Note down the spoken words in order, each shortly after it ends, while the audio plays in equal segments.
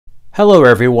Hello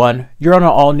everyone, you're on an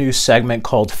all-new segment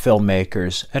called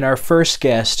Filmmakers, and our first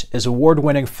guest is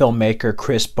award-winning filmmaker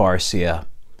Chris Barcia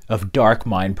of Dark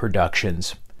Mind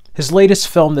Productions. His latest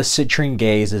film, The Citrine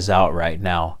Gaze, is out right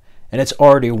now, and it's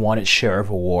already won its share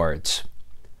of awards.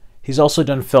 He's also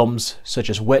done films such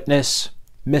as Witness,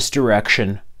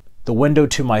 Misdirection, The Window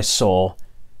to My Soul,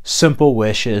 Simple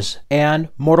Wishes, and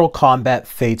Mortal Kombat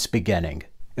Fate's Beginning.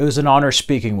 It was an honor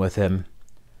speaking with him,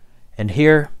 and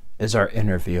here is our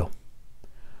interview.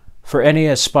 For any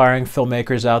aspiring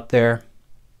filmmakers out there,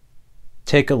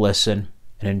 take a listen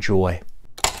and enjoy.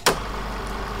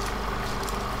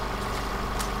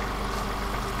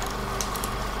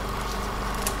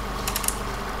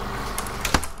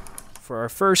 For our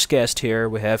first guest here,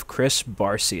 we have Chris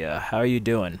Barcia. How are you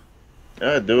doing?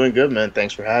 Doing good, man.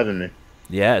 Thanks for having me.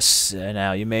 Yes,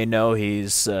 now you may know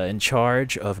he's in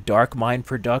charge of Dark Mind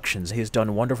Productions. He's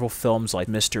done wonderful films like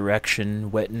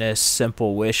Misdirection, Witness,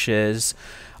 Simple Wishes,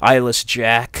 Eyeless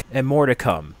Jack, and more to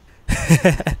come.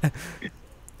 Hopefully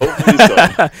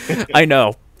so. I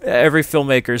know. Every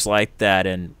filmmaker's like that,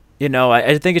 and, you know,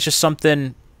 I think it's just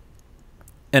something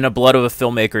in the blood of a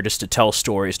filmmaker just to tell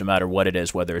stories no matter what it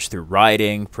is, whether it's through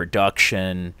writing,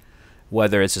 production,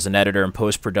 whether it's as an editor in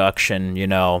post-production, you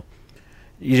know.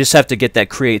 You just have to get that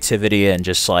creativity and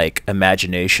just like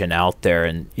imagination out there.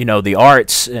 And, you know, the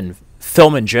arts and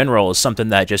film in general is something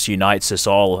that just unites us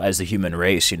all as the human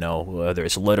race, you know, whether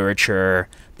it's literature,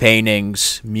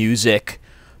 paintings, music.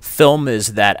 Film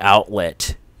is that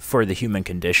outlet for the human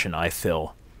condition, I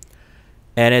feel.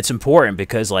 And it's important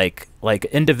because like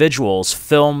individuals,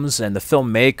 films and the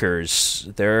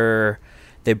filmmakers,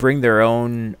 they bring their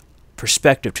own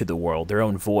perspective to the world, their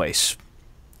own voice.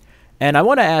 And I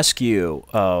want to ask you,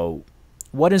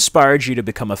 what inspired you to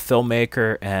become a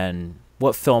filmmaker, and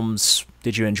what films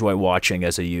did you enjoy watching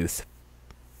as a youth?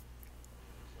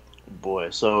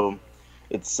 Boy, so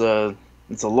it's a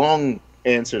long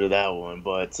answer to that one,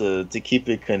 but to keep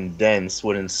it condensed,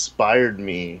 what inspired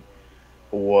me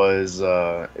was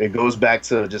it goes back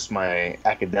to just my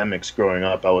academics growing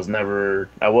up. I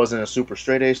wasn't a super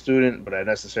straight A student, but I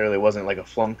necessarily wasn't like a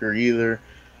flunker either.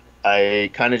 I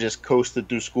kind of just coasted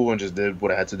through school and just did what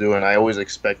I had to do, and I always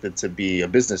expected to be a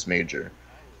business major.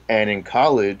 And in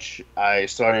college, I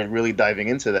started really diving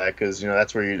into that because, you know,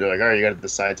 that's where you're like, all right, you got to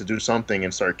decide to do something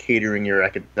and start catering your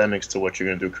academics to what you're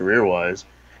going to do career-wise.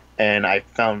 And I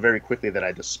found very quickly that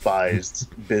I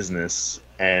despised business,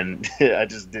 and I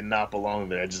just did not belong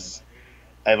there.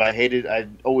 I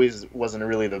always wasn't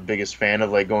really the biggest fan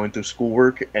of like going through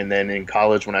schoolwork. And then in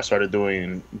college, when I started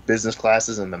doing business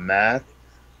classes and the math,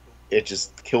 it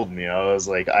just killed me. I was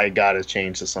like, I gotta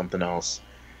change to something else.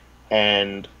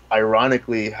 And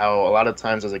ironically, how a lot of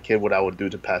times as a kid, what I would do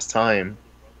to pass time,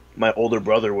 my older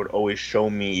brother would always show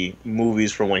me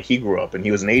movies from when he grew up, and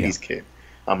he was an Yeah. 80s kid.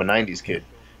 I'm a 90s kid.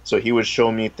 So he would show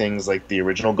me things like the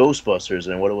original Ghostbusters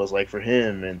and what it was like for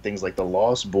him, and things like the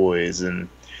Lost Boys, and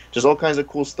just all kinds of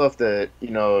cool stuff that,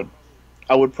 you know,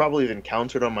 I would probably have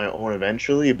encountered on my own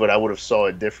eventually, but I would have saw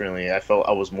it differently. I felt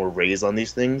I was more raised on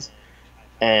these things,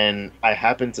 and I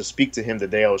happened to speak to him the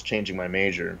day I was changing my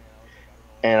major.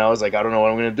 And I was like, I don't know what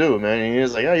I'm gonna do, man. And he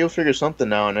was like, yeah, you'll figure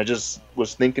something out. And I just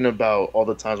was thinking about all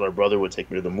the times my brother would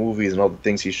take me to the movies and all the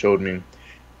things he showed me.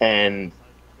 And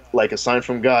like a sign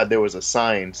from God, there was a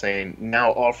sign saying,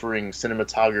 now offering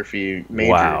cinematography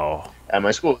major Wow. at my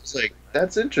school. It's like,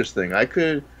 that's interesting. Let's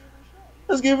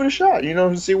give it a shot, you know,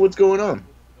 and see what's going on.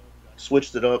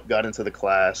 Switched it up, got into the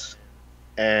class,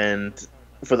 and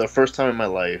for the first time in my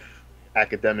life,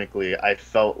 academically, I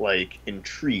felt like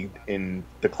intrigued in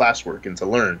the classwork and to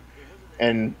learn.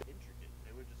 And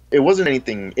it wasn't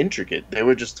anything intricate. They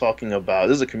were just talking about,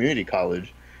 this is a community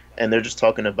college, and they're just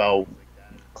talking about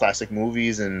classic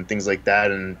movies and things like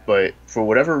that. And but for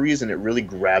whatever reason, it really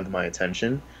grabbed my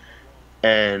attention.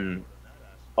 And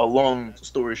a long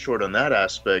story short on that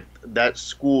aspect, that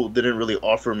school didn't really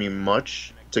offer me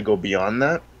much to go beyond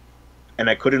that. And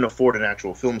I couldn't afford an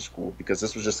actual film school because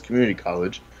this was just a community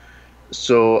college.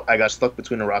 So I got stuck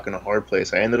between a rock and a hard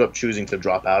place. I ended up choosing to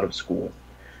drop out of school,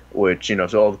 which, you know,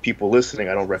 to all the people listening,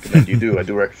 I don't recommend you do. I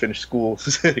do recommend finish school,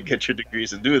 get your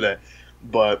degrees and do that.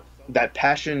 But that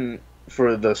passion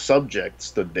for the subject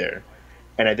stood there,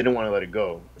 and I didn't want to let it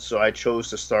go. So I chose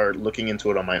to start looking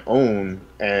into it on my own,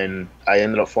 and I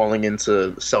ended up falling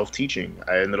into self-teaching.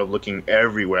 I ended up looking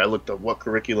everywhere. I looked up what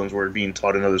curriculums were being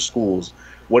taught in other schools.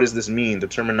 What does this mean? The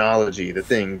terminology, the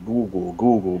thing,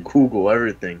 Google,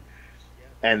 everything.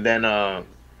 And then,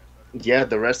 yeah,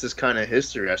 the rest is kind of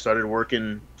history. I started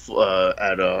working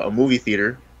at a movie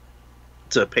theater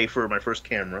to pay for my first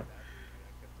camera.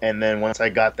 And then once I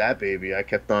got that baby, I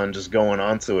kept on just going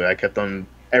on to it. I kept on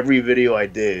every video I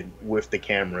did with the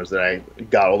cameras that I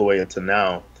got all the way up to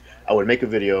now, I would make a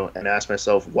video and ask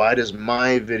myself, why does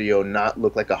my video not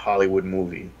look like a Hollywood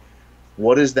movie?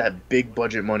 What is that big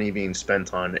budget money being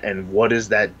spent on, and what does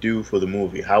that do for the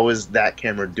movie? How is that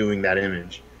camera doing that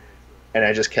image? And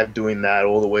I just kept doing that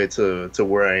all the way to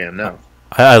where I am now.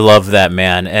 I love that,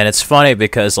 man. And it's funny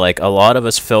because like a lot of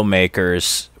us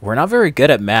filmmakers, we're not very good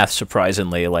at math,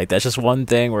 surprisingly. Like that's just one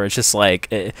thing where it's just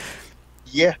like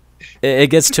Yeah. it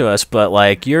gets to us, but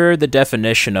like you're the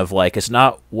definition of like it's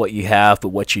not what you have but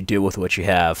what you do with what you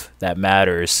have that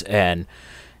matters. And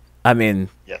I mean,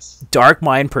 Yes. Dark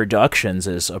Mind Productions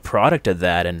is a product of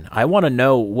that, and I want to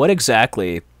know what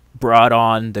exactly brought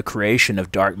on the creation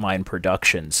of Dark Mind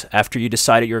Productions after you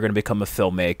decided you were going to become a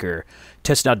filmmaker,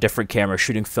 testing out different cameras,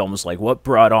 shooting films. Like, what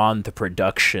brought on the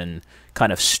production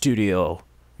kind of studio,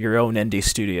 your own indie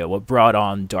studio? What brought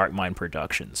on Dark Mind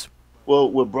Productions? Well,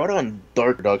 what brought on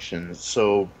Dark Productions?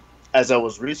 So, as I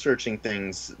was researching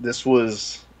things, this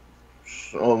was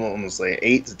almost like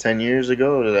 8 to 10 years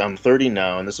ago. I'm 30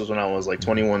 now, and this was when I was like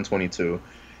 21, 22.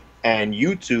 And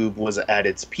YouTube was at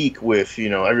its peak with,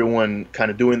 everyone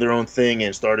kind of doing their own thing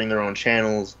and starting their own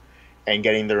channels and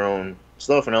getting their own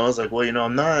stuff. And I was like, well,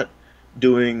 I'm not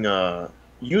doing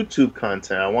YouTube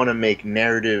content. I want to make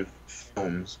narrative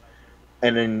films.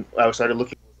 And then I started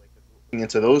looking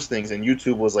into those things, and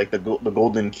YouTube was like the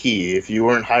golden key. If you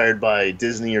weren't hired by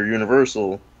Disney or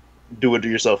Universal, do it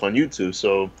yourself on YouTube.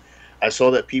 So I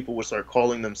saw that people would start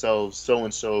calling themselves so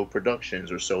and so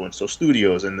productions or so and so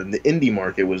studios, and then the indie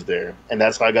market was there, and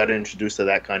that's how I got introduced to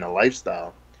that kind of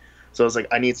lifestyle. So I was like,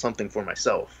 I need something for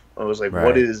myself. I was like,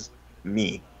 what Right. is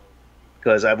me?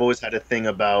 Because I've always had a thing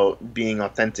about being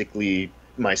authentically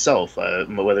myself,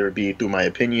 whether it be through my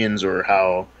opinions or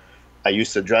how I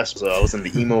used to dress. So I was in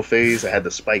the emo phase. I had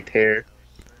the spiked hair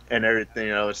and everything.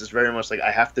 It's just very much like I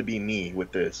have to be me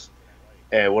with this.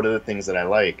 And what are the things that I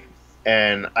like?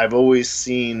 And I've always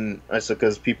seen, I said,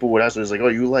 because people would ask me, it's like, oh,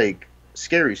 you like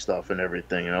scary stuff and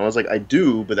everything. And I was like, I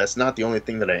do, but that's not the only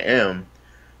thing that I am.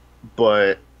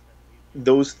 But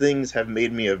those things have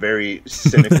made me a very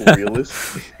cynical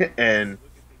realist. And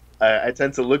I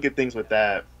tend to look at things with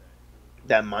that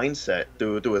mindset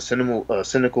through a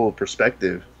cynical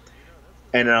perspective.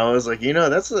 And I was like,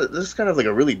 this is kind of like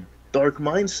a really dark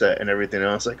mindset and everything. And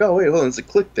I was like, oh, wait, hold on, it's a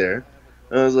click there.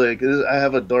 And I was like, I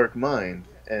have a dark mind.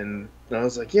 And I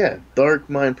was like, yeah, Dark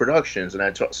Mind Productions. And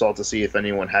I saw to see if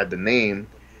anyone had the name.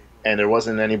 And there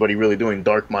wasn't anybody really doing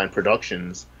Dark Mind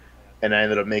Productions. And I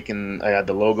ended up I had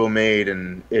the logo made,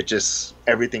 and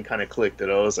everything kind of clicked.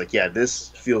 And I was like, yeah, this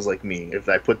feels like me. If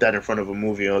I put that in front of a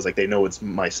movie, I was like, they know it's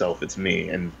myself, it's me.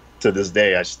 And to this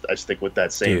day, I stick with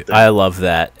that same Dude, thing. I love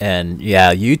that. And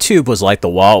yeah, YouTube was like the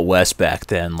Wild West back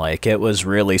then. Like it was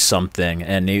really something.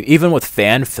 And even with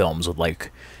fan films with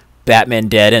like Batman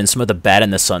Dead and some of the Bat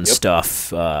in the Sun Yep.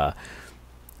 stuff, it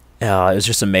was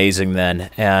just amazing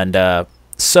then. And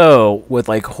so with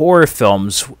like horror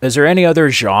films, is there any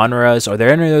other genres? Are there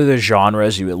any other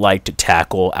genres you would like to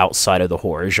tackle outside of the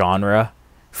horror genre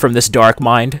from this dark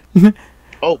mind?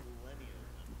 Oh,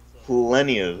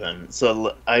 plenty of them.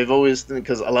 So I've always,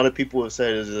 because a lot of people have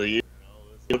said,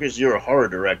 because you're a horror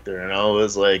director. And I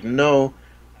was like, no,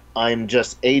 I'm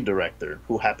just a director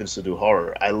who happens to do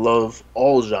horror. I love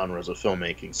all genres of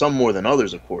filmmaking, some more than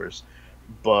others, of course.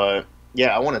 But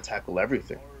yeah, I want to tackle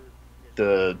everything.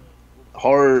 The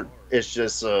horror is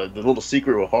just the little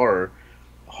secret with horror.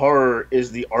 Horror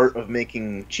is the art of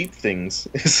making cheap things.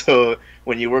 So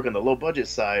when you work on the low budget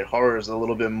side, horror is a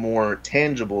little bit more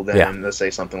tangible than, Yeah. let's say,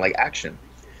 something like action.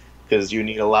 Because you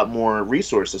need a lot more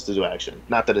resources to do action.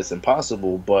 Not that it's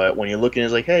impossible, but when you're looking,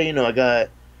 it's like, hey, I got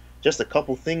just a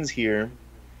couple things here.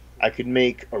 I could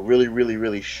make a really, really,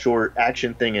 really short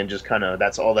action thing and just kind of,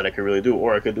 that's all that I could really do.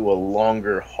 Or I could do a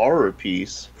longer horror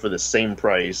piece for the same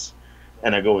price,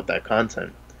 and I go with that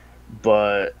content.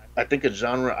 But I think a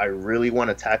genre I really want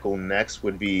to tackle next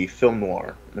would be film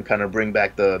noir, and kind of bring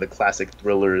back the classic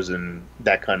thrillers and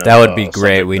that kind of That would be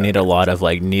great. subject We need matter. a lot of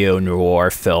like neo noir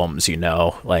films,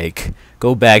 like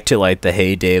go back to like the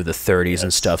heyday of the 30s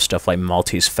and Yes. stuff like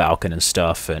Maltese Falcon and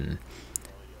stuff, and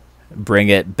bring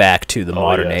it back to the Oh,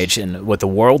 modern yes. age. And with the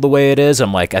world the way it is,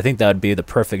 I'm like, I think that would be the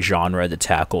perfect genre to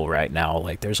tackle right now.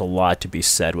 Like, there's a lot to be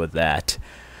said with that.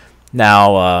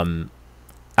 Now,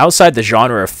 outside the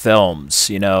genre of films,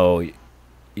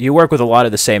 you work with a lot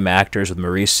of the same actors with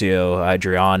Mauricio,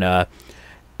 Adriana.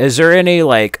 Is there any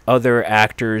like other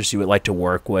actors you would like to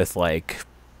work with, like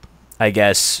I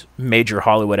guess major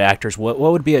Hollywood actors? What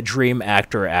would be a dream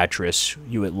actor or actress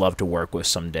you would love to work with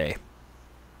someday?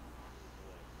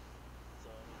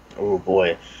 Oh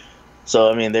boy.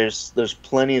 So I mean, there's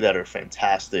plenty that are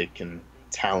fantastic and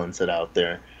talented out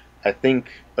there. I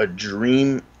think a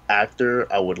dream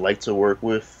actor I would like to work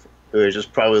with is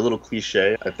just probably a little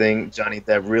cliche. I think Johnny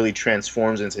Depp really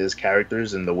transforms into his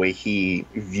characters and the way he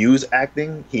views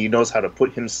acting. He knows how to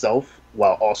put himself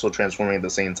while also transforming at the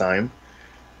same time.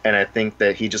 And I think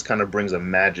that he just kind of brings a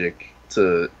magic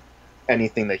to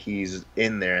anything that he's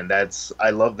in there, and that's I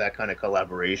love that kind of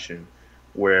collaboration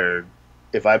where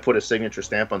if I put a signature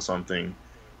stamp on something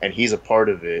and he's a part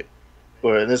of it,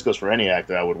 or and this goes for any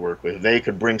actor I would work with, they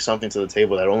could bring something to the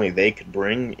table that only they could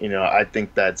bring. I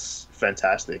think that's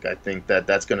fantastic. I think that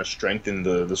that's going to strengthen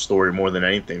the story more than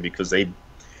anything because they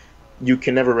you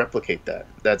can never replicate that.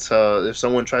 That's if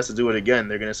someone tries to do it again,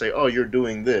 they're going to say, "Oh, you're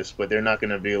doing this," but they're not going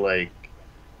to be like,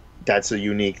 that's a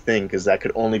unique thing because that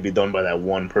could only be done by that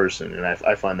one person, and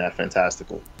I find that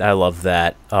fantastical. I love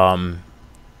that.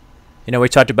 We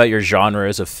talked about your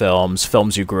genres of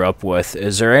films you grew up with.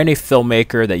 Is there any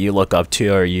filmmaker that you look up to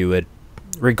or you would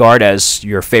regard as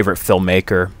your favorite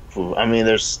filmmaker? I mean,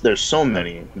 there's so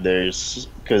many. There's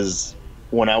because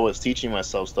when I was teaching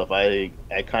myself stuff, I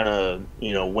kind of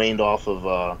weaned off of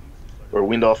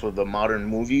the modern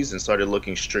movies and started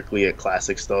looking strictly at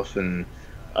classic stuff. And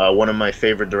one of my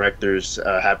favorite directors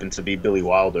happened to be Billy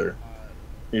Wilder.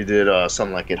 He did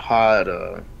something like It Hot,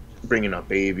 Bringing Up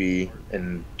Baby,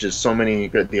 and just so many.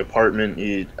 The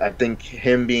Apartment. I think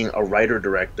him being a writer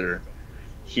director,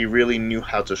 he really knew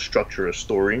how to structure a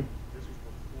story.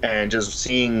 And just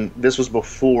seeing this was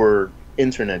before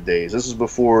internet days. This was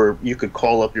before you could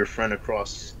call up your friend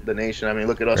across the nation. I mean,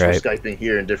 look at us. We're Right. skyping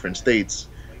here in different states.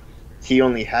 He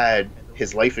only had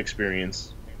his life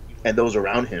experience and those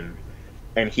around him,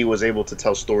 and he was able to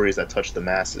tell stories that touch the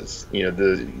masses.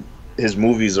 The his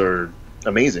movies are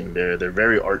amazing. They're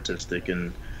very artistic,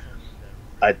 and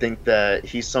I think that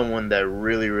he's someone that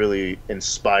really really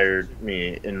inspired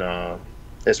me in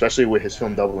especially with his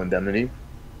film Double Indemnity.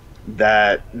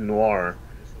 That noir,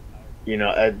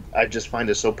 I just find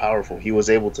it so powerful. He was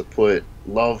able to put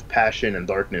love, passion, and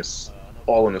darkness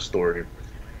all in a story.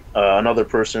 Another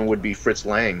person would be Fritz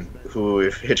Lang, who,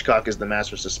 if Hitchcock is the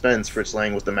master of suspense, Fritz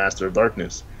Lang was the master of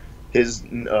darkness. His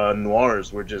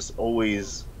noirs were just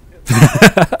always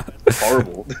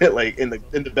horrible, like in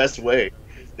the best way.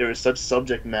 There was such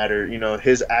subject matter.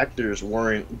 His actors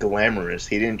weren't glamorous.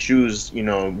 He didn't choose,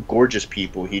 gorgeous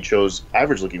people. He chose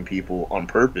average-looking people on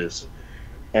purpose,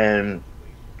 and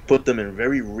put them in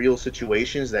very real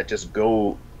situations that just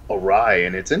go awry,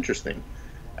 and it's interesting.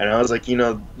 And I was like,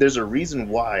 there's a reason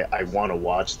why I want to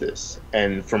watch this.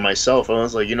 And for myself, I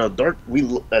was like, dark.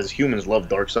 As humans love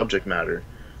dark subject matter,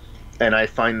 and I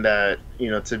find that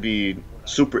to be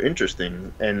super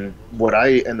interesting. And what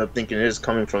I end up thinking is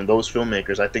coming from those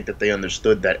filmmakers, I think that they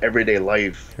understood that everyday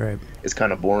life Right. is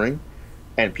kind of boring,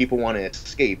 and people want to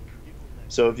escape.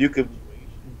 So if you could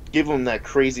give them that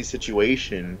crazy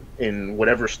situation in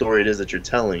whatever story it is that you're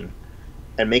telling,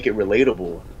 and make it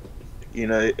relatable,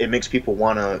 it makes people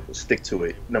want to stick to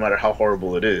it, no matter how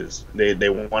horrible it is. They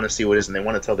want to see what it is, and they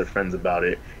want to tell their friends about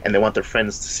it, and they want their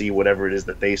friends to see whatever it is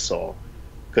that they saw.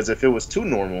 Because if it was too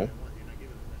normal,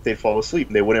 they'd fall asleep.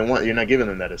 They wouldn't want. You're not giving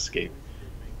them that escape.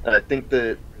 And I think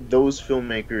that those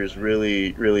filmmakers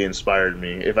really, really inspired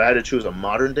me. If I had to choose a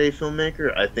modern day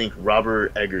filmmaker, I think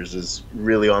Robert Eggers is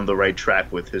really on the right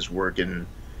track with his work, and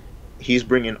he's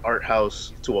bringing art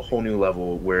house to a whole new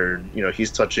level where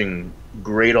he's touching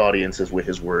great audiences with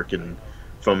his work, and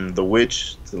from The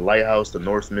Witch to The Lighthouse, The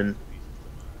Northman,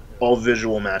 all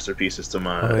visual masterpieces to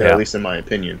my Oh at yeah. least in my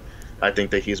opinion. I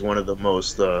think that he's one of the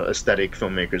most aesthetic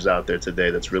filmmakers out there today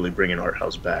that's really bringing art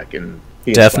house back, and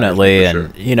he inspires me Definitely, for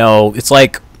and sure. it's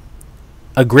like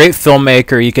a great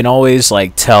filmmaker. You can always you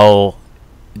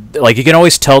can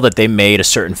always tell that they made a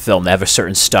certain film. They have a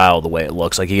certain style, the way it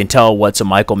looks. Like you can tell what's a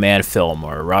Michael Mann film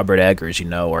or a Robert Eggers,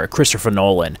 or a Christopher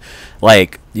Nolan.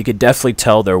 Like you could definitely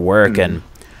tell their work. Hmm. And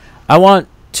I want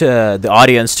the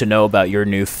audience to know about your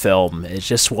new film. It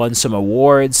just won some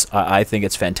awards. I think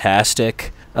it's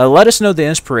fantastic. Let us know the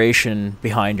inspiration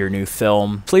behind your new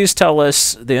film. Please tell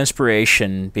us the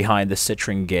inspiration behind the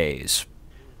Citrine Gaze.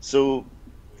 So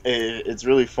it's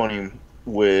really funny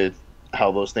with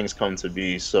how those things come to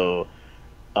be. So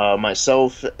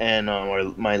myself and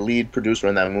my lead producer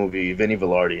in that movie, Vinny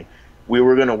Velarde, we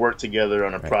were going to work together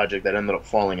on a Right. project that ended up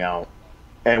falling out,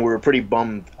 and we were pretty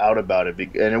bummed out about it.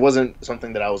 And it wasn't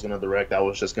something that I was going to direct. I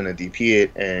was just going to DP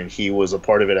it, and he was a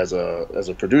part of it as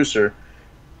a producer.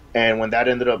 And when that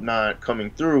ended up not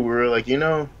coming through, we were like,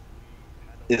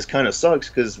 this kind of sucks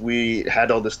because we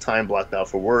had all this time blocked out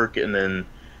for work, and then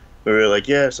we were like,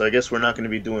 yeah, so I guess we're not going to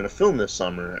be doing a film this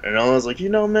summer. And I was like,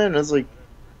 man, I was like,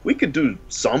 we could do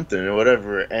something or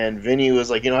whatever. And Vinny was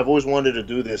like, I've always wanted to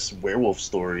do this werewolf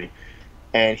story.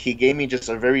 And he gave me just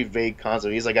a very vague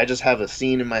concept. He's like, I just have a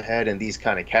scene in my head and these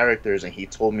kind of characters. And he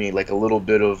told me like a little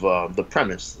bit of the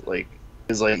premise. Like,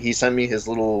 is like he sent me his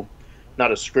little,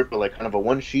 not a script, but like kind of a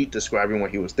one sheet describing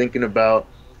what he was thinking about.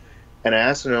 And I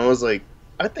asked him, I was like,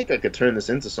 I think I could turn this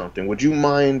into something. Would you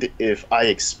mind if I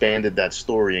expanded that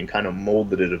story and kind of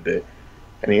molded it a bit?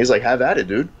 And he's like, have at it,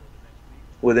 dude.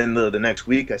 Within the next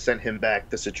week, I sent him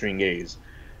back the Citrine Gaze.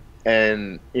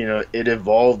 And, it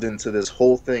evolved into this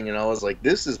whole thing. And I was like,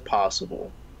 this is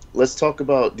possible. Let's talk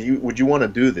about, would you want to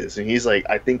do this? And he's like,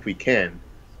 I think we can.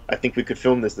 I think we could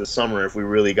film this summer if we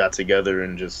really got together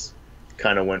and just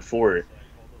kind of went for it.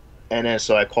 And then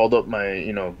so I called up my,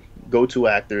 go-to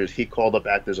actors. He called up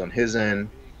actors on his end.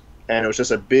 And it was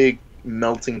just a big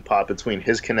melting pot between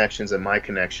his connections and my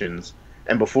connections.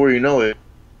 And before you know it,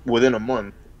 within a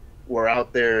month, we're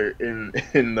out there in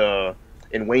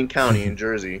Wayne County in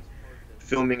Jersey,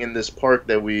 filming in this park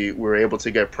that we were able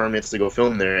to get permits to go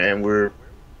film there, and we're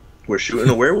shooting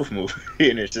a werewolf movie.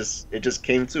 And it just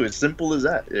came to as simple as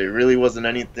that. It really wasn't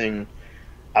anything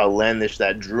outlandish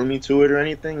that drew me to it or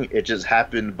anything. It just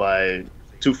happened by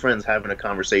two friends having a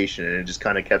conversation, and it just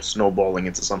kind of kept snowballing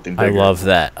into something bigger. I love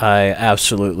that. I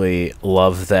absolutely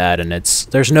love that, and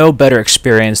there's no better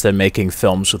experience than making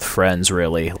films with friends,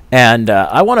 really. And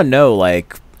I want to know,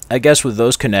 like, I guess with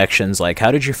those connections, like,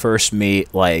 how did you first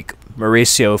meet, like,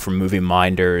 Mauricio from Movie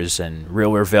Minders and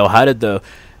Real Reveal? How did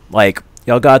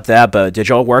y'all got that, but did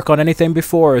y'all work on anything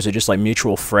before, or is it just, like,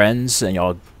 mutual friends, and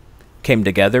y'all came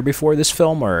together before this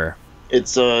film, or...?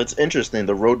 It's interesting.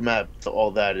 The roadmap to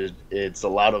all that it's a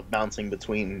lot of bouncing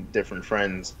between different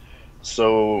friends.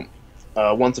 So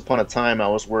once upon a time, I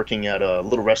was working at a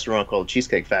little restaurant called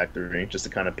Cheesecake Factory just to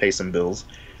kind of pay some bills,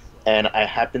 and I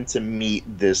happened to meet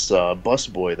this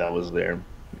busboy that was there,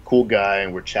 cool guy,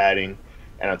 and we're chatting,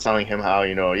 and I'm telling him how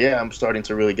yeah, I'm starting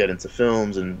to really get into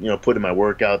films and putting my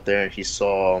work out there. And he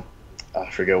saw, I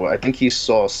forget what, I think he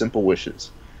saw Simple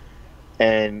Wishes.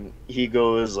 And he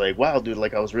goes like, wow, dude,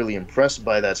 like I was really impressed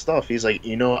by that stuff. He's like,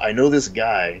 I know this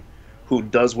guy who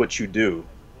does what you do.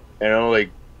 And I'm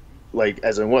like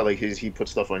as in what? Like he puts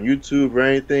stuff on YouTube or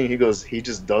anything? He goes, he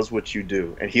just does what you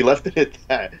do. And he left it at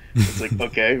that. It's like,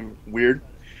 okay, weird.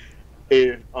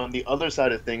 On the other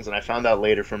side of things, and I found out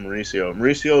later from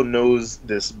Mauricio knows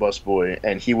this busboy,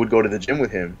 and he would go to the gym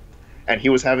with him. And he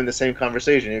was having the same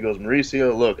conversation. He goes,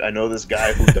 Mauricio, look, I know this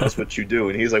guy who does what you do.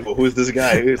 And he's like, well, who's this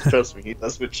guy? He goes, trust me, he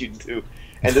does what you do.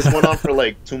 And this went on for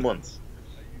like 2 months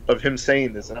of him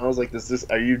saying this. And I was like,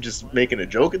 are you just making a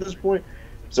joke at this point?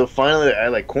 So finally, I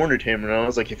like cornered him. And I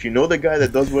was like, if you know the guy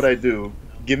that does what I do,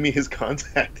 give me his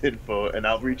contact info and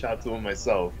I'll reach out to him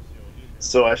myself.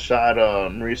 So I shot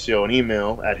Mauricio an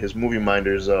email at his Movie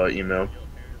Minders email.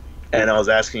 And I was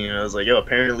asking him, I was like, yo,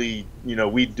 apparently,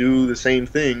 we do the same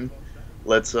thing.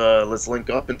 Let's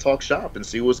link up and talk shop and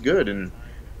see what's good. And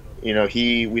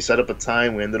we set up a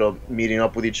time. We ended up meeting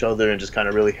up with each other and just kind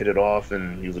of really hit it off.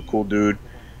 And he was a cool dude.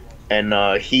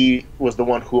 And he was the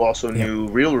one who also knew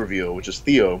Real Reveal, which is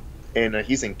Theo, and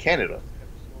he's in Canada.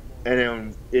 And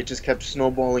then it just kept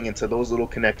snowballing into those little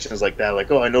connections like that.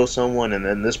 Like, oh, I know someone, and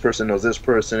then this person knows this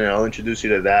person, and I'll introduce you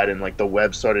to that. And like the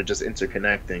web started just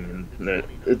interconnecting. And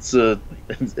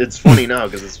it's funny now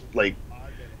because it's like.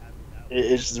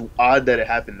 It's just odd that it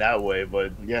happened that way,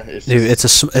 but yeah, it's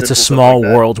a small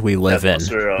world we live in,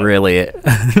 really.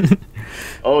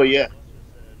 Oh yeah,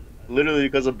 literally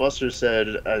because a Buster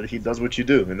said he does what you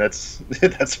do, and that's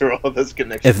where all this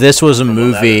connection. If this was a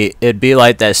movie, it'd be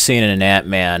like that scene in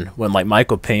Ant-Man when like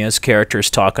Michael Pena's character is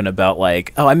talking about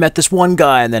like, oh, I met this one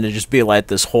guy, and then it'd just be like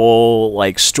this whole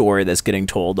like story that's getting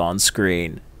told on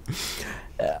screen.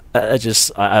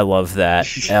 I love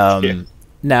that. Yeah.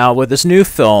 Now with this new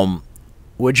film.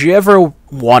 Would you ever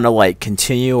want to like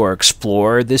continue or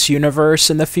explore this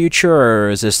universe in the future, or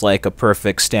is this like a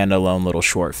perfect standalone little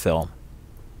short film?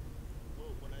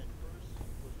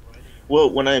 Well,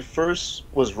 when I first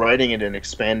was writing it and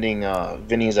expanding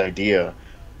Vinny's idea,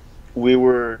 we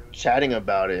were chatting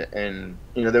about it, and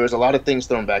there was a lot of things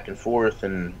thrown back and forth,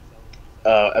 and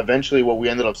eventually what we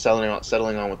ended up settling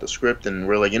on with the script, and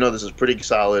we're like, this is pretty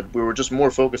solid. We were just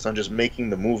more focused on just making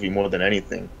the movie more than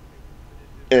anything.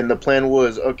 And the plan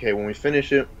was, okay, when we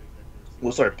finish it,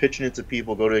 we'll start pitching it to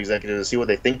people, go to executives, see what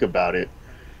they think about it,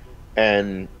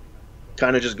 and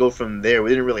kind of just go from there. We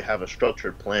didn't really have a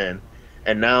structured plan.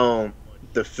 And now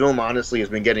the film, honestly, has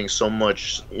been getting so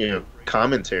much,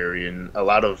 commentary and a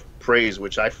lot of praise,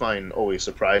 which I find always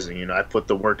surprising. I put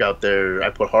the work out there,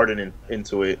 I put heart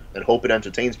into it, and hope it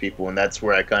entertains people, and that's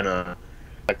where I kind of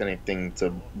expect anything to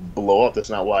blow up. That's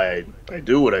not why I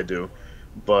do what I do.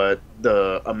 But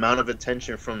the amount of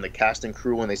attention from the cast and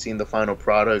crew when they seen the final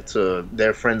product to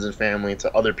their friends and family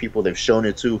to other people they've shown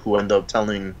it to who end up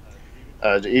telling,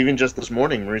 even just this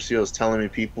morning, Mauricio was telling me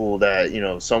people that,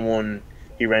 someone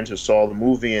he ran to saw the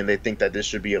movie and they think that this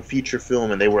should be a feature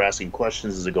film and they were asking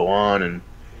questions as it go on. And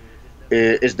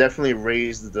it's definitely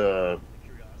raised the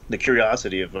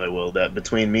curiosity, if I will, that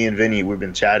between me and Vinny, we've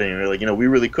been chatting and we're like, we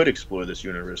really could explore this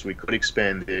universe. We could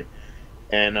expand it.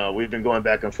 And we've been going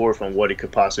back and forth on what it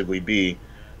could possibly be.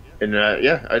 And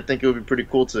yeah, I think it would be pretty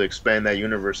cool to expand that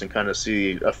universe and kind of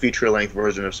see a feature-length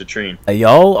version of Citrine.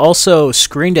 Y'all also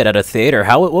screened it at a theater.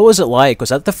 What was it like? Was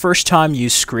that the first time you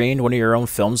screened one of your own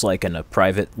films, like in a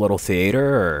private little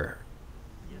theater, or?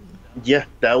 Yeah,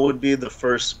 that would be the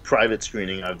first private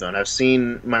screening I've done. I've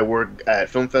seen my work at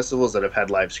film festivals that have had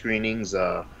live screenings.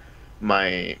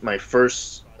 My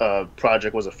first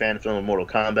project was a fan film of Mortal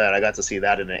Kombat. I got to see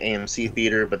that in an AMC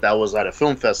theater, but that was at a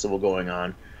film festival going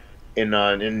on in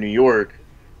New York.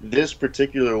 This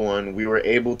particular one, we were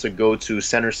able to go to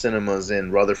Center Cinemas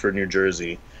in Rutherford, New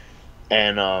Jersey,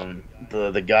 and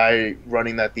the guy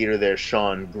running that theater there,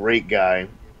 Sean, great guy.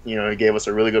 He gave us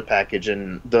a really good package,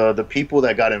 and the people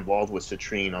that got involved with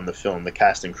Citrine on the film, the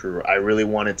cast and crew, I really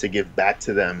wanted to give back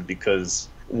to them because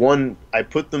one, I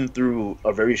put them through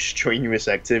a very strenuous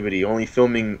activity, only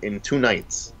filming in 2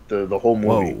 nights the whole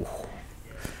movie. Whoa.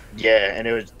 Yeah,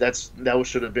 and that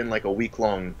should have been like a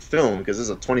week-long film because this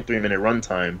is a 23-minute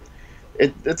runtime.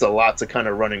 It's a lot to kind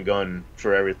of run and gun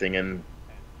for everything,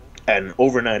 and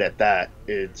overnight at that,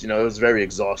 it was very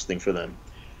exhausting for them.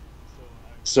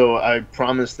 So I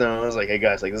promised them, I was like, hey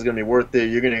guys, like, this is gonna be worth it.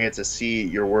 You're gonna get to see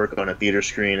your work on a theater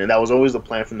screen, and that was always the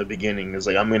plan from the beginning. Is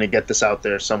like, I'm gonna get this out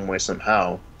there some way,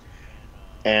 somehow.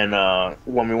 And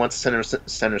when we went to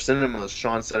Center Cinemas,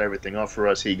 Sean set everything up for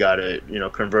us. He got it,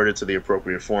 converted to the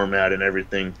appropriate format and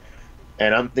everything.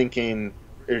 And I'm thinking,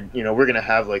 we're gonna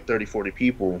have like 30, 40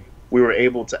 people. We were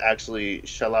able to actually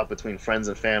shell out between friends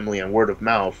and family and word of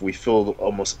mouth. We filled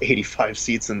almost 85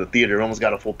 seats in the theater. Almost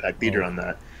got a full pack theater on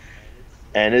that.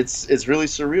 And it's really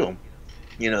surreal,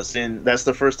 seeing that's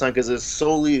the first time because it's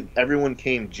solely everyone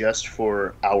came just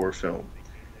for our film.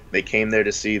 They came there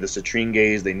to see the Citrine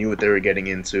Gaze. They knew what they were getting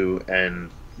into, and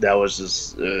that was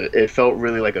just it felt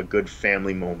really like a good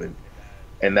family moment.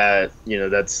 And that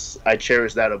that's I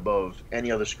cherish that above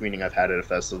any other screening I've had at a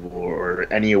festival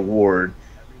or any award.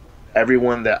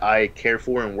 Everyone that I care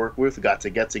for and work with got to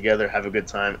get together, have a good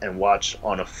time, and watch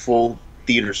on a full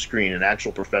theater screen, an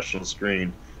actual professional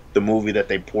screen, the movie that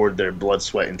they poured their blood,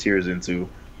 sweat, and tears into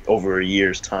over a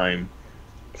year's time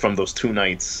from those 2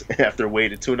 nights after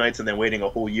waiting 2 nights and then waiting a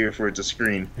whole year for it to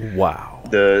screen. Wow.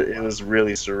 It was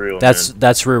really surreal.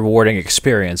 That's a rewarding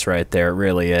experience right there. It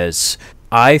really is.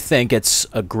 I think it's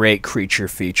a great creature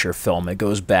feature film. It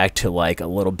goes back to like a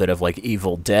little bit of like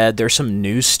Evil Dead. There's some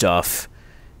new stuff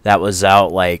that was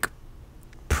out, like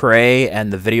Prey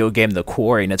and the video game The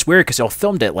Quarry, and it's weird because y'all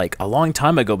filmed it like a long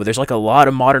time ago, but there's like a lot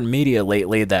of modern media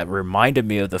lately that reminded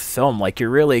me of the film. Like, you're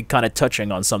really kind of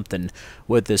touching on something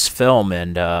with this film,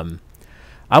 and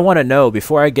I want to know,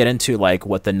 before I get into like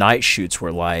what the night shoots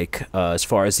were like, as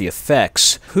far as the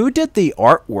effects, who did the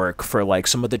artwork for like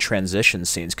some of the transition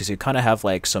scenes? Because you kind of have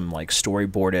like some like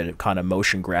storyboarded kind of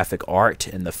motion graphic art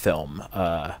in the film.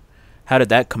 How did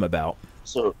that come about?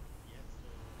 So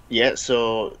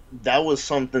that was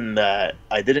something that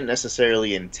I didn't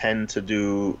necessarily intend to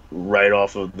do right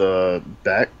off of the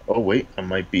bat. Oh, wait, I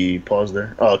might be paused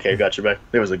there. Oh, okay, got you back.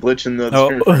 There was a glitch in the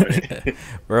screen for a minute.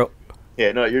 Bro.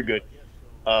 Yeah, no, you're good.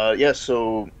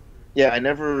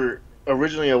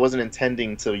 Originally I wasn't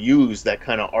intending to use that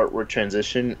kind of artwork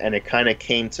transition, and it kind of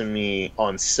came to me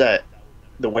on set,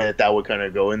 the way that would kind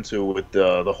of go into with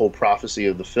the whole prophecy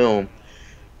of the film.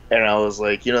 And I was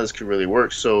like, this could really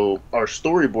work. So our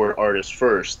storyboard artist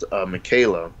first,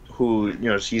 Michaela, who,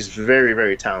 she's very,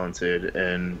 very talented,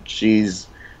 and she's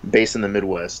based in the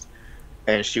Midwest.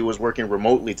 And she was working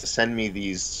remotely to send me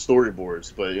these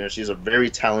storyboards. But, she's a very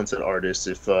talented artist.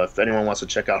 If anyone wants to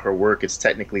check out her work, it's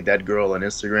technically Dead Girl on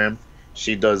Instagram.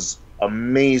 She does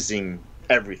amazing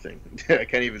everything. I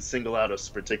can't even single out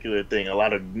a particular thing. A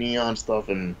lot of neon stuff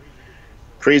and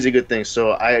crazy good things.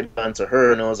 So I had gone to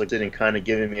her and I was like, sitting kind of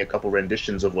giving me a couple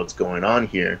renditions of what's going on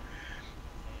here.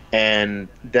 And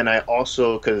then I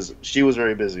also, because she was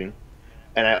very busy,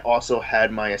 and I also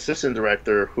had my assistant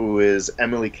director, who is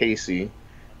Emily Casey,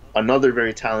 another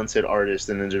very talented artist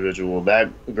and individual. That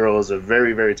girl is a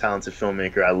very, very talented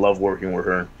filmmaker. I love working with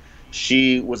her.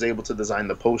 She was able to design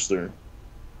the poster.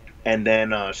 And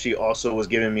then she also was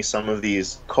giving me some of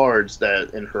these cards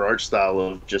that, in her art style,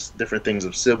 of just different things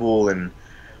of Sybil and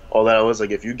All that was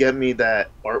like, if you get me that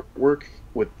artwork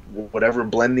with whatever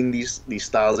blending these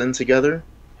styles in together,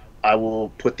 I will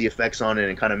put the effects on it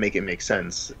and kind of make it make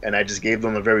sense. And I just gave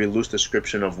them a very loose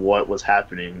description of what was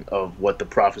happening, of what the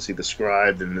prophecy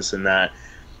described, and this and that.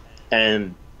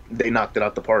 And they knocked it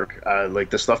out the park. Like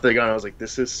the stuff they got, I was like,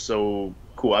 this is so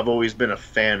cool. I've always been a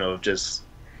fan of just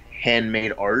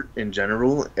handmade art in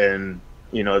general, and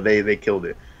you know they killed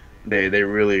it. They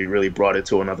really brought it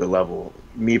to another level.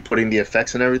 Me putting the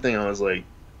effects and everything, I was like,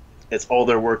 it's all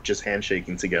their work just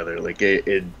handshaking together. Like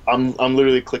I'm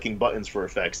literally clicking buttons for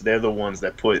effects. They're the ones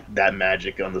that put that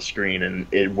magic on the screen, and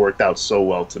it worked out so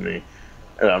well to me.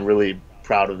 And I'm really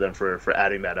proud of them for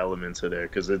adding that element to there,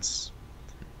 because it's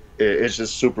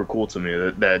just super cool to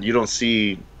me that you don't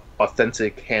see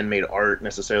authentic handmade art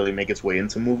necessarily make its way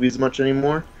into movies much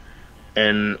anymore.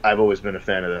 And I've always been a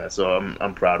fan of that, so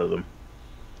I'm proud of them.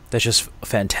 That's just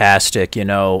fantastic. You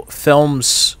know,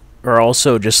 films are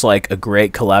also just like a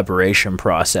great collaboration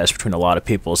process between a lot of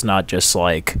people. It's not just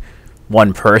like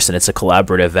one person, it's a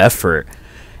collaborative effort.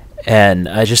 And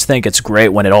I just think it's great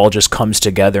when it all just comes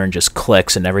together and just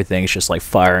clicks and everything's just like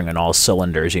firing on all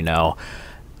cylinders, you know.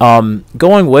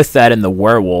 Going with that in the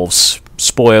werewolves,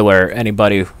 spoiler,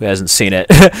 anybody who hasn't seen it,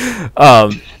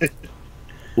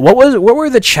 what were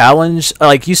the challenge?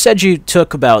 Like you said, you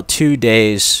took about 2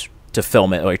 days to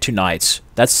film it, or 2 nights.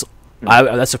 That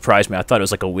surprised me. I thought it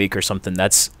was like a week or something.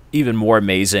 That's even more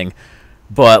amazing.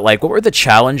 But like, what were the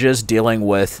challenges dealing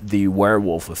with the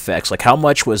werewolf effects? Like, how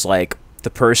much was like the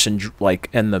person like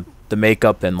in the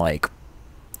makeup and like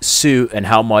suit, and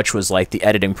how much was like the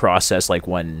editing process, like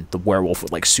when the werewolf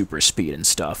would like super speed and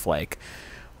stuff? Like,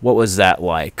 what was that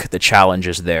like, the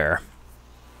challenges there?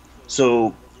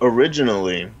 So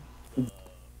originally,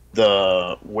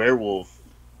 the werewolf,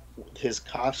 his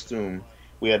costume,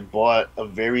 we had bought a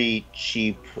very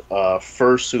cheap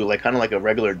fursuit, like kind of like a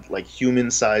regular like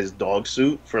human sized dog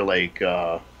suit for like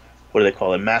what do they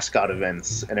call it, mascot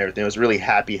events and everything. It was really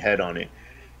happy head on it,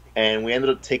 and we ended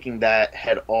up taking that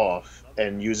head off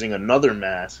and using another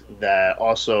mask that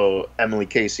also Emily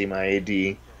Casey, my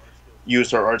AD,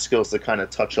 used her art skills to kind of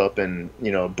touch up and,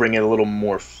 you know, bring it a little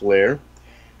more flair.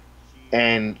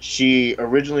 And she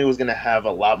originally was going to have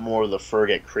a lot more of the fur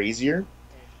get crazier,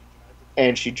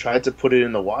 and she tried to put it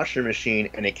in the washer machine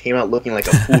and it came out looking like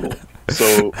a poodle.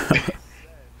 So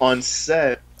on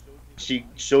set, she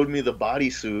showed me the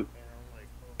bodysuit,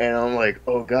 and I'm like,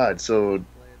 oh god, so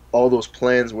all those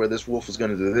plans where this wolf was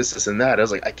going to do this and that, I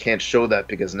was like, I can't show that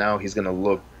because now he's going to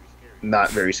look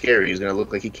not very scary. He's going to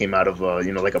look like he came out of a,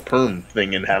 you know, like a perm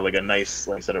thing and have like a nice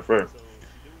like set of fur.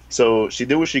 So she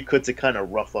did what she could to kind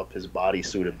of rough up his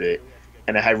bodysuit a bit,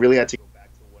 and I really had to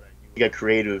get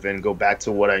creative and go back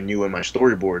to what I knew in my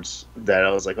storyboards. That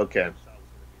I was like, okay,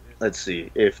 let's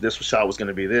see, if this shot was going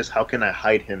to be this, how can I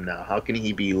hide him now? How can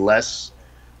he be less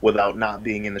without not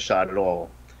being in the shot at all?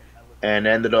 And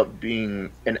ended up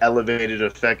being an elevated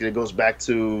effect. It goes back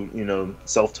to, you know,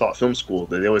 self-taught film school.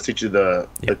 They always teach you the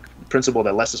principle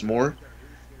that less is more.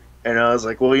 And I was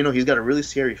like, well, you know, he's got a really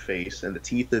scary face and the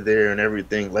teeth are there and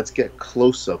everything. Let's get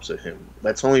close-ups of him.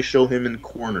 Let's only show him in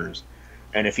corners.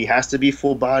 And if he has to be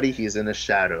full body, he's in the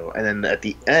shadow. And then at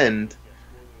the end,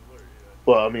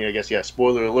 well, I mean, I guess, yeah,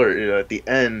 spoiler alert, you know, at the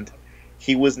end,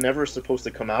 he was never supposed to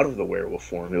come out of the werewolf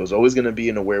form. It was always going to be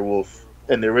in a werewolf.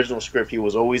 In the original script, he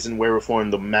was always in werewolf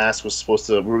form. The mask was supposed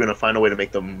to, we were going to find a way to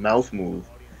make the mouth move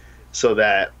so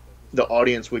that the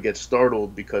audience would get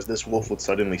startled because this wolf would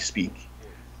suddenly speak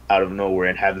out of nowhere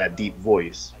and have that deep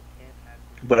voice.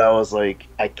 But I was like,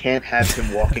 I can't have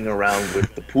him walking around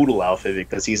with the poodle outfit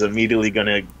because he's immediately going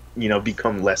to, you know,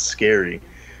 become less scary.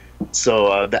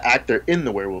 So the actor in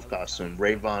the werewolf costume,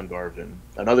 Ray Von Garvin,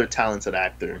 another talented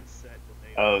actor,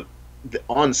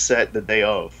 on set the day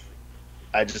of,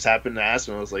 I just happened to ask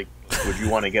him, I was like, would you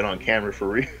want to get on camera for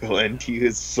real? And he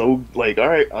is so like, all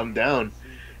right, I'm down.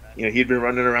 You know, he'd been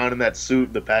running around in that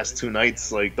suit the past 2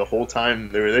 nights, like the whole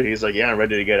time they were there. He's like, yeah, I'm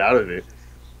ready to get out of it.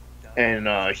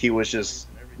 And he was just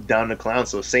down to clown.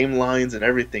 So same lines and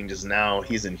everything, just now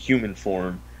he's in human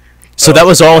form. So that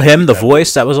was all him, the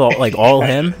voice? That was all, like, all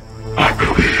him? I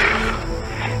believe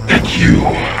that you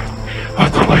are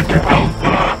the light of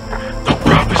Alpha. The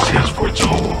prophecy has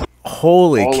foretold.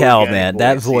 Holy All cow, organic man.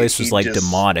 That voice. voice He was like just-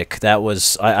 demonic. That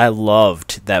was, I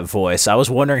loved that voice. I was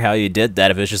wondering how you did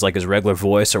that, if it was just like his regular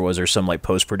voice or was there some like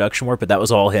post-production work, but that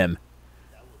was all him.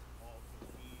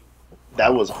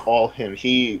 That was all him.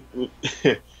 He,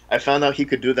 I found out he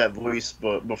could do that voice,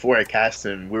 but before I cast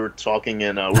him, we were talking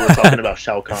about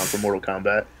Shao Kahn from Mortal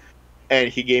Kombat, and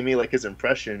he gave me like his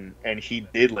impression, and he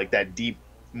did like that deep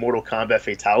Mortal Kombat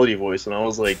fatality voice, and I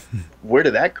was like, where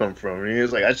did that come from? And he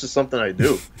was like, that's just something I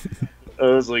do. I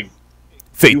was like,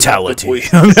 Fatality. you have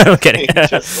to voice I'm kidding.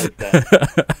 just like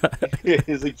that.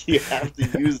 He's like, you have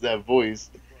to use that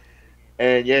voice.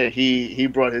 And yeah, he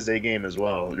brought his A game as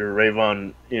well. Your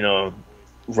Rayvon,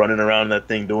 running around that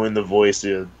thing doing the voice.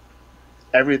 Yeah,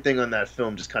 everything on that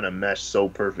film just kind of meshed so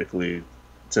perfectly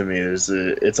to me.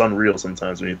 It's unreal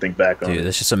sometimes when you think back on it. Dude,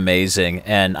 that's just amazing.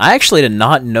 And I actually did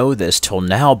not know this till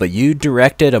now, but you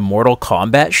directed a Mortal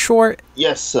Kombat short?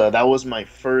 Yes, that was my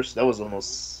first. That was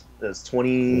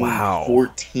 2014.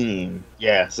 Wow.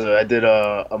 Yeah, so I did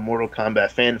a Mortal Kombat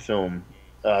fan film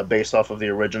based off of the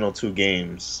original two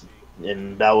games.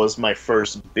 And that was my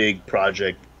first big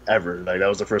project ever. Like, that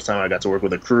was the first time I got to work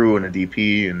with a crew and a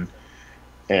DP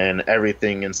and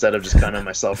everything, instead of just kind of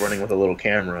myself running with a little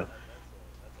camera.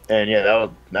 And yeah,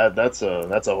 that's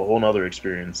a whole nother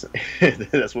experience.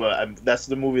 That's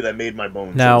the movie that made my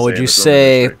bones. Now, would you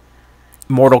say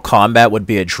Mortal Kombat would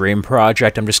be a dream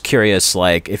project? I'm just curious,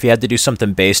 like, if you had to do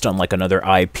something based on like another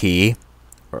IP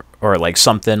or like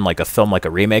something like a film, like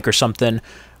a remake or something,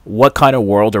 what kind of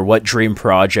world or what dream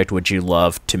project would you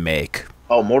love to make?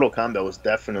 Oh, Mortal Kombat was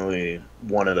definitely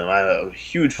one of them. I'm a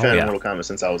huge fan of Mortal Kombat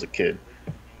since I was a kid.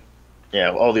 Yeah,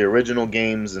 all the original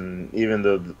games and even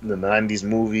the 90s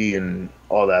movie and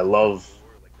all that. I love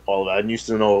all that. I used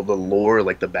to know the lore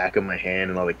like the back of my hand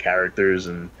and all the characters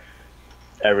and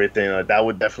everything. Like, that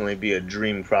would definitely be a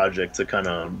dream project to kind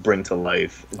of bring to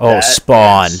life. Oh,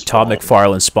 Spawn. Todd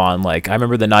McFarlane Spawn. Like, I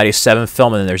remember the 97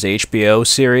 film, and then there's the HBO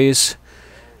series.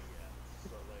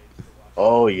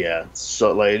 Oh yeah,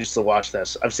 so like I used to watch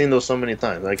that. I've seen those so many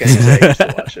times. Like I said, I used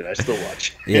to watch it. I still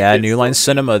watch it. Yeah, New Line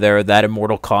Cinema. There, that and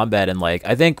Mortal Kombat, and like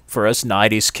I think for us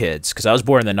 '90s kids, because I was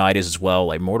born in the '90s as well.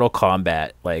 Like Mortal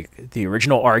Kombat, like the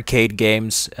original arcade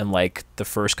games, and like the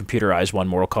first computerized one,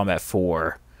 Mortal Kombat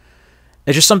 4.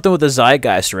 It's just something with the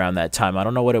zeitgeist around that time. I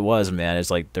don't know what it was, man.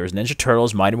 It's like there's Ninja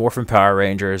Turtles, Mighty Morphin Power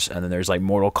Rangers, and then there's like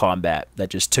Mortal Kombat that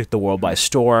just took the world by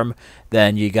storm.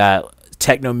 Then you got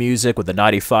techno music with the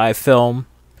 95 film,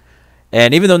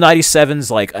 and even though 97's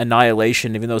like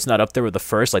Annihilation, even though it's not up there with the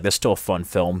first, like that's still a fun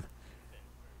film.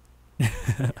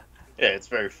 Yeah, it's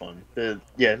very fun.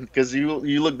 Yeah, because you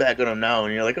look back at them now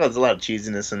and you're like, oh, there's a lot of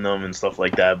cheesiness in them and stuff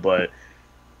like that, but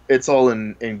it's all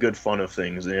in good fun of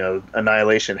things.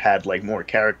 Annihilation had like more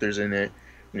characters in it,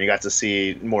 and you got to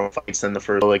see more fights than the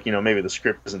first. Like, maybe the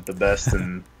script isn't the best,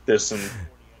 and there's some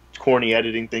corny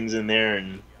editing things in there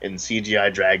and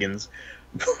CGI dragons,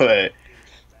 but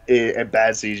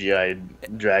bad CGI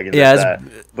dragons. Yeah,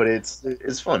 but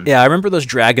it's fun. Yeah, I remember those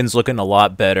dragons looking a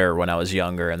lot better when I was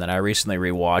younger, and then I recently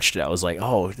rewatched it. I was like,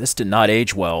 oh, this did not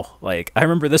age well. Like, I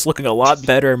remember this looking a lot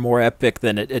better and more epic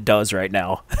than it does right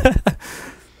now.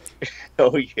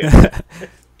 Oh yeah.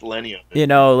 Plenty of it.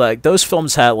 Like those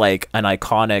films had like an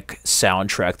iconic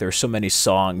soundtrack. There's so many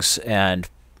songs, and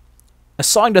a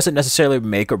song doesn't necessarily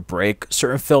make or break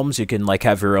certain films. You can like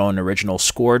have your own original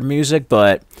scored music,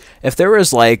 but if there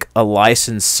was like a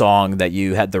licensed song that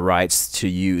you had the rights to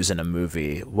use in a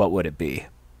movie, what would it be?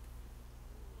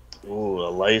 Ooh,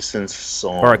 a licensed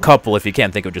song. Or a couple if you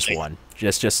can't think of just one.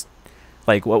 Just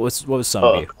like what was some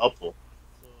a couple.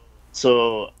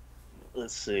 So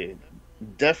let's see.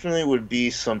 Definitely would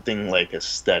be something like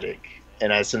aesthetic.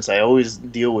 And since I always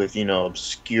deal with,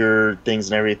 obscure things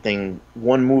and everything,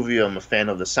 one movie I'm a fan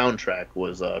of the soundtrack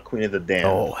was Queen of the Damned.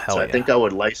 Oh, hell so yeah. I think I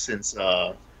would license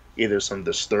either some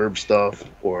Disturbed stuff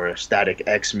or Static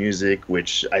X music,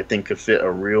 which I think could fit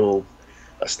a real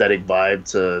aesthetic vibe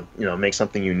to, make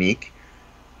something unique.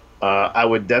 I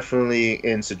would definitely,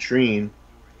 in Citrine,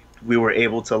 we were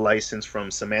able to license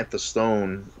from Samantha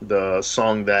Stone the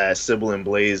song that Sybil and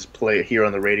Blaze play here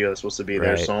on the radio. That's supposed to be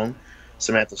their song.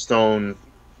 Samantha Stone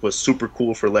was super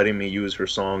cool for letting me use her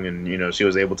song, and she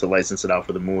was able to license it out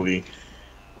for the movie.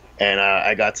 And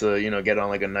I got to get on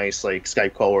like a nice like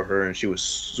Skype call with her, and she was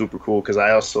super cool because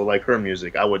I also like her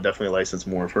music. I would definitely license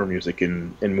more of her music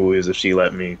in movies if she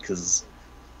let me, because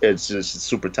it's just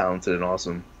super talented and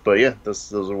awesome. But yeah,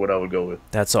 those are what I would go with.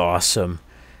 That's awesome.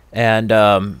 And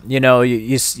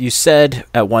you said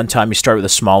at one time you started with a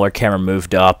smaller camera,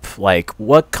 moved up. Like,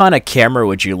 what kind of camera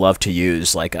would you love to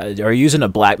use? Like, are you using a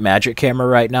Blackmagic camera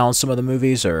right now in some of the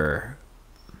movies, or?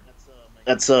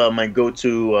 That's my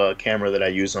go-to camera that I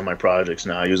use on my projects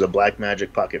now. I use a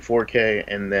Blackmagic Pocket 4K,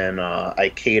 and then I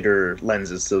cater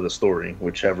lenses to the story,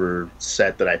 whichever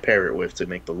set that I pair it with to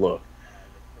make the look.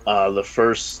 The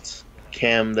first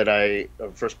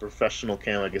professional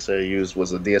cam, like I said, I used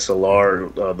was a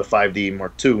DSLR, the 5D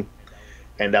Mark II,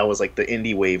 and that was like the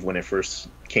indie wave when it first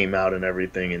came out and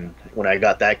everything. And when I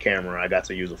got that camera, I got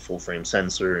to use a full frame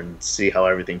sensor and see how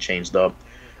everything changed up.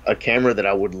 A camera that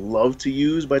I would love to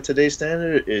use by today's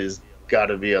standard is got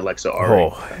to be Alexa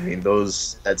R8. Oh, I mean,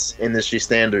 that's industry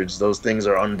standards. Those things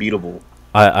are unbeatable.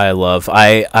 I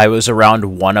was around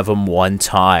one of them one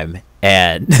time,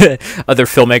 and other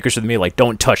filmmakers with me like,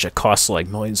 don't touch it, costs like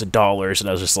millions of dollars, and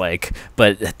I was just like,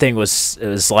 but the thing was, it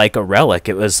was like a relic.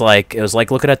 It was like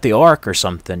looking at the Ark or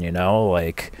something, you know.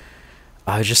 Like,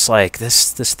 I was just like,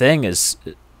 this thing is,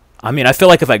 I mean, I feel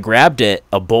like if I grabbed it,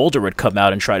 a boulder would come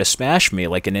out and try to smash me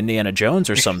like in Indiana Jones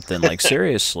or something. Like,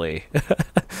 seriously.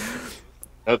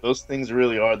 Those things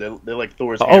really are. They're like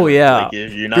Thor's Oh hammer. yeah, Like,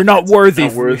 if you're not worthy.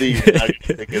 Not worthy. You're not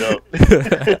gonna pick it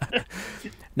up.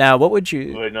 Now, what would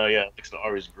you? But no, yeah, Alexa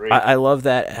R is great. I love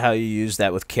that how you use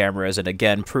that with cameras, and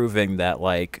again, proving that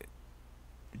like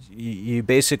you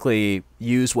basically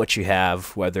use what you have,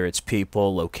 whether it's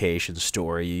people, location,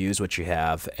 story. You use what you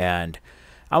have, and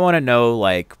I want to know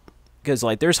like, because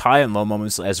like there's high and low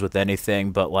moments as with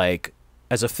anything, but like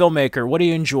as a filmmaker, what do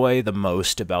you enjoy the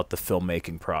most about the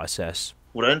filmmaking process?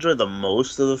 What I enjoy the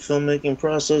most of the filmmaking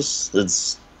process,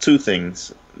 it's two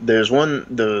things. There's one,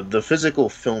 the physical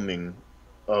filming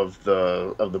of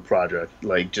the project.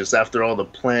 Like, just after all the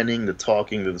planning, the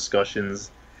talking, the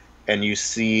discussions, and you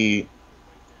see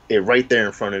it right there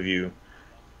in front of you,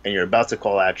 and you're about to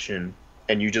call action,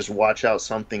 and you just watch out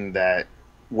something that,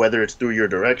 whether it's through your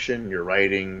direction, your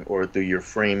writing, or through your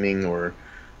framing, or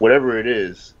whatever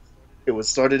it was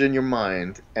started in your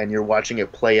mind, and you're watching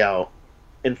it play out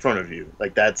in front of you.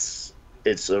 Like, it's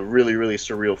a really, really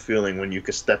surreal feeling when you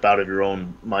could step out of your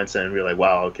own mindset and be like,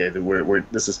 wow, okay,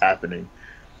 this is happening.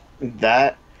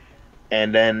 That,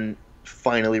 and then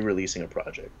finally releasing a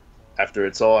project.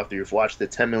 After you've watched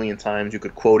it 10 million times, you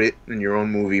could quote it in your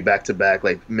own movie back to back,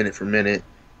 like minute for minute,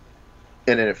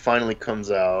 and then it finally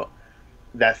comes out.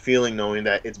 That feeling knowing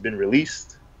that it's been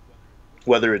released,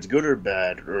 whether it's good or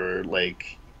bad, or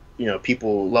like,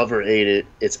 people love or hate it,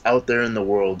 it's out there in the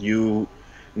world. You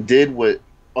did what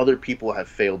other people have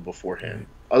failed beforehand.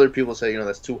 Other people say,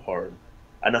 that's too hard.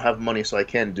 I don't have money, so I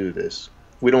can't do this.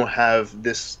 We don't have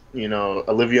this,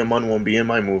 Olivia Munn won't be in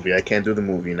my movie. I can't do the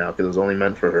movie now because it was only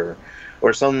meant for her.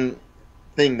 Or some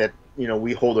thing that,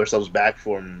 we hold ourselves back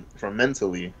from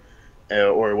mentally,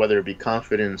 or whether it be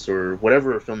confidence or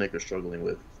whatever a filmmaker's struggling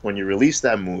with. When you release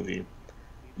that movie,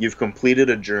 you've completed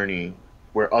a journey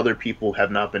where other people have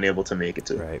not been able to make it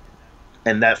to. Right.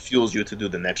 And that fuels you to do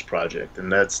the next project.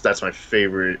 And that's my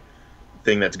favorite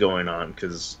thing that's going on,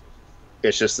 because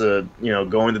it's just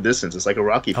going the distance. It's like a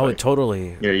Rocky fight. Oh,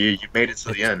 totally. You made it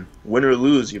to the end. Win or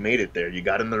lose, you made it there. You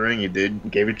got in the ring, you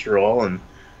gave it your all, and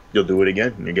you'll do it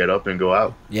again. And you get up and go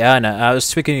out. Yeah, and I was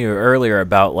speaking to you earlier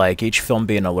about like each film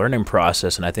being a learning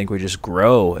process, and I think we just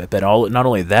grow. But not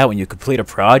only that, when you complete a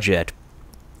project,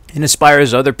 it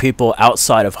inspires other people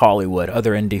outside of Hollywood,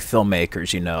 other indie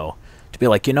filmmakers, to be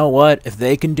like, you know what? If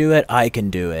they can do it, I can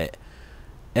do it.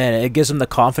 And it gives them the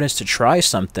confidence to try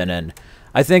something. And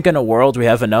I think in a world we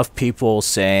have enough people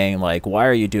saying, like, why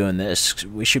are you doing this?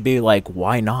 We should be like,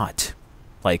 why not?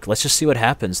 Like, let's just see what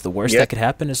happens. The worst that could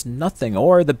happen is nothing.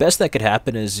 Or the best that could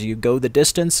happen is you go the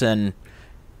distance and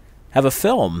have a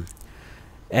film.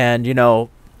 And,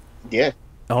 Yeah.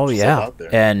 Oh, yeah.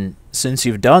 And since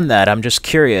you've done that, I'm just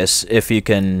curious if you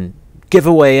can give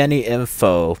away any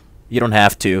info. You don't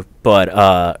have to, but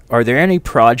are there any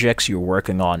projects you're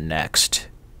working on next,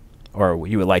 or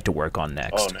you would like to work on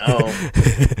next? Oh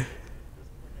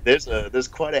no, there's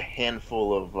quite a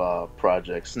handful of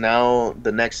projects. Now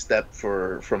the next step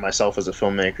for myself as a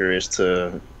filmmaker is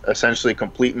to essentially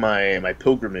complete my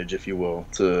pilgrimage, if you will,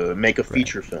 to make a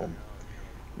feature film.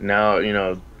 Now,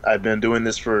 I've been doing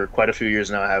this for quite a few years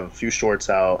now. I have a few shorts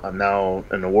out. I'm now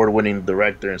an award-winning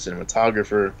director and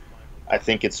cinematographer. I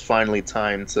think it's finally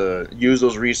time to use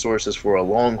those resources for a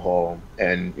long haul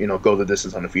and, go the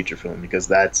distance on a feature film, because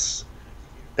that's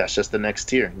just the next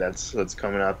tier. That's what's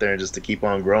coming out there, just to keep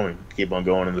on growing, keep on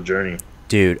going on the journey.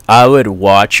 Dude, I would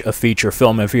watch a feature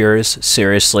film of yours.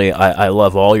 Seriously, I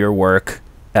love all your work.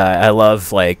 I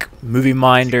love, like, Movie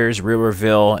Minders, Real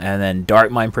Reveal, and then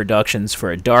Dark Mind Productions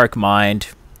for A Dark Mind.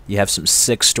 You have some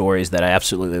sick stories that I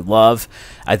absolutely love.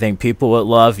 I think people would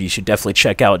love. You should definitely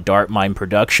check out Dark Mind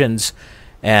Productions.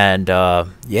 And,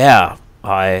 yeah,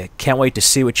 I can't wait to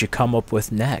see what you come up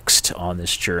with next on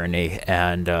this journey.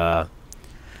 And,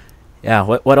 yeah,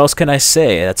 what else can I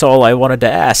say? That's all I wanted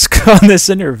to ask on this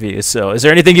interview. So is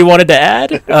there anything you wanted to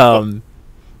add?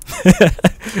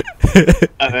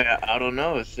 I don't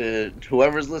know. If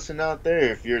whoever's listening out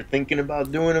there, if you're thinking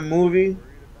about doing a movie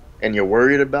and you're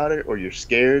worried about it or you're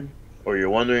scared, or you're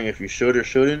wondering if you should or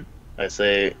shouldn't, I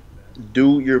say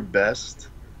do your best.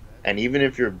 And even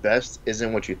if your best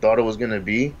isn't what you thought it was going to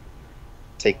be,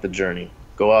 take the journey.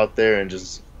 Go out there and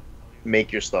just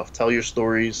make your stuff. Tell your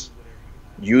stories.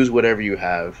 Use whatever you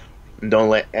have. And don't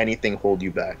let anything hold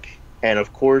you back. And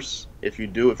of course, if you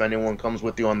do, if anyone comes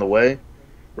with you on the way,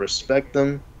 respect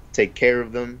them, take care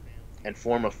of them, and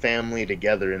form a family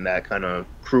together in that kind of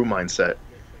crew mindset.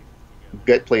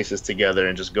 Get places together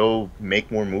and just go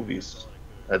make more movies.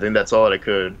 I think that's all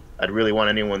I'd really want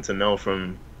anyone to know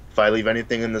from, if I leave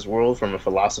anything in this world from a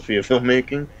philosophy of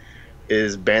filmmaking,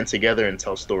 is band together and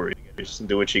tell stories. Just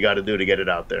do what you got to do to get it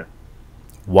out there.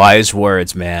 Wise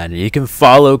words, man. You can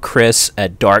follow Chris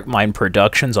at Dark Mind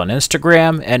Productions on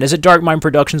Instagram. And is it Dark Mind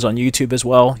Productions on YouTube as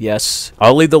well? Yes.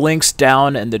 I'll leave the links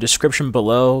down in the description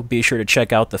below. Be sure to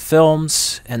check out the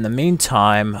films. In the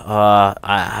meantime,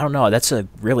 I don't know. That's a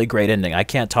really great ending. I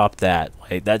can't top that.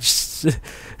 Like, that's...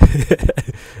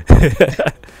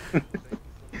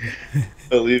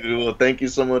 Well, thank you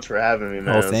so much for having me,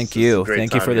 man. Oh, thank you.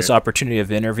 Thank you for this opportunity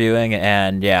of interviewing.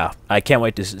 And yeah, I can't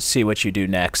wait to see what you do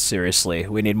next. Seriously,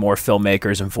 we need more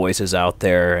filmmakers and voices out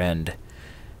there, and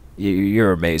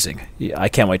you're amazing. I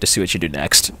can't wait to see what you do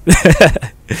next.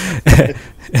 Thank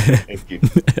you.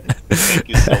 Thank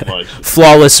you so much.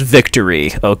 Flawless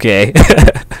victory, okay?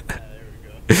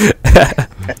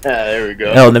 There we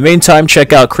go. Well, in the meantime,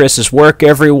 check out Chris's work,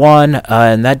 everyone.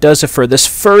 And that does it for this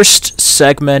first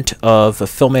segment of the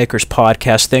Filmmakers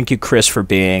podcast. Thank you, Chris, for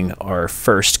being our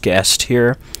first guest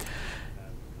here.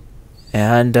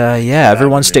 And yeah,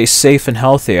 everyone stay safe and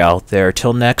healthy out there.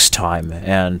 Till next time.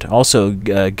 And also,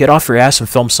 get off your ass and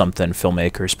film something,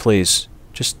 filmmakers. Please,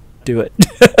 just do it.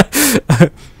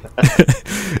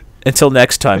 Until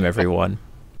next time, everyone.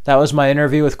 That was my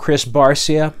interview with Chris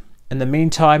Barcia. In the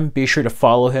meantime, be sure to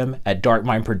follow him at Dark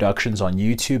Mind Productions on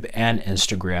YouTube and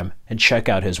Instagram and check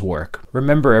out his work.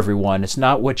 Remember, everyone, it's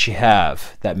not what you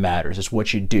have that matters. It's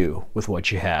what you do with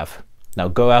what you have. Now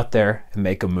go out there and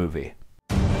make a movie.